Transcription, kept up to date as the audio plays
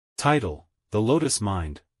Title: The Lotus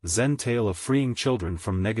Mind, Zen Tale of Freeing Children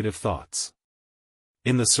from Negative Thoughts.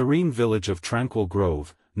 In the serene village of Tranquil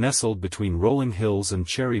Grove, nestled between rolling hills and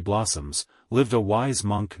cherry blossoms, lived a wise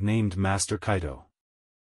monk named Master Kaito.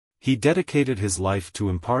 He dedicated his life to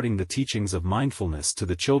imparting the teachings of mindfulness to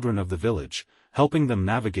the children of the village, helping them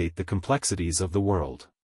navigate the complexities of the world.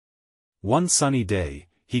 One sunny day,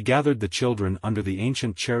 he gathered the children under the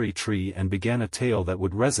ancient cherry tree and began a tale that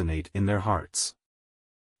would resonate in their hearts.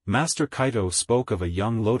 Master Kaito spoke of a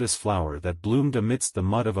young lotus flower that bloomed amidst the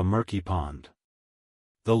mud of a murky pond.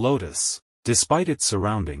 The lotus, despite its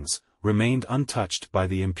surroundings, remained untouched by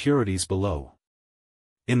the impurities below.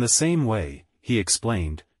 In the same way, he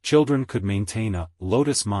explained, children could maintain a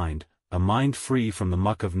lotus mind, a mind free from the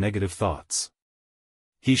muck of negative thoughts.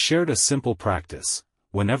 He shared a simple practice: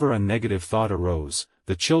 whenever a negative thought arose,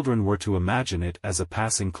 the children were to imagine it as a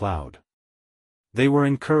passing cloud. They were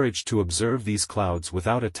encouraged to observe these clouds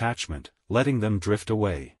without attachment, letting them drift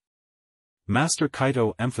away. Master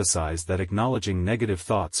Kaito emphasized that acknowledging negative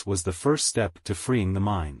thoughts was the first step to freeing the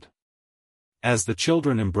mind. As the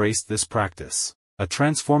children embraced this practice, a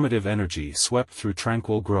transformative energy swept through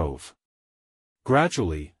Tranquil Grove.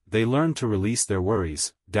 Gradually, they learned to release their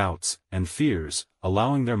worries, doubts, and fears,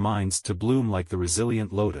 allowing their minds to bloom like the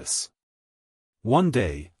resilient lotus. One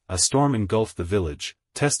day, a storm engulfed the village,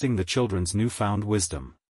 testing the children's newfound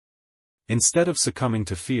wisdom. Instead of succumbing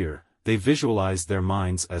to fear, they visualized their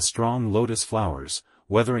minds as strong lotus flowers,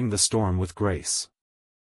 weathering the storm with grace.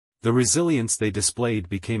 The resilience they displayed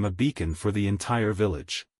became a beacon for the entire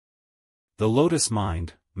village. The lotus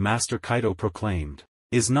mind, Master Kaito proclaimed,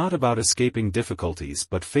 is not about escaping difficulties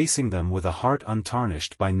but facing them with a heart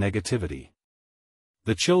untarnished by negativity.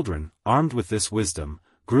 The children, armed with this wisdom,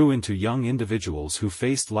 grew into young individuals who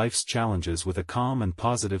faced life's challenges with a calm and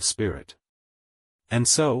positive spirit. And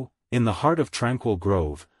so, in the heart of Tranquil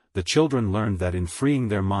Grove, the children learned that in freeing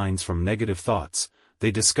their minds from negative thoughts,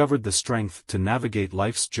 they discovered the strength to navigate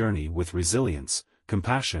life's journey with resilience,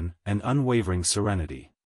 compassion, and unwavering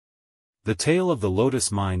serenity. The tale of the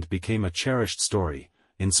lotus mind became a cherished story,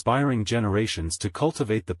 inspiring generations to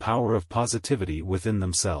cultivate the power of positivity within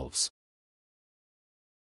themselves.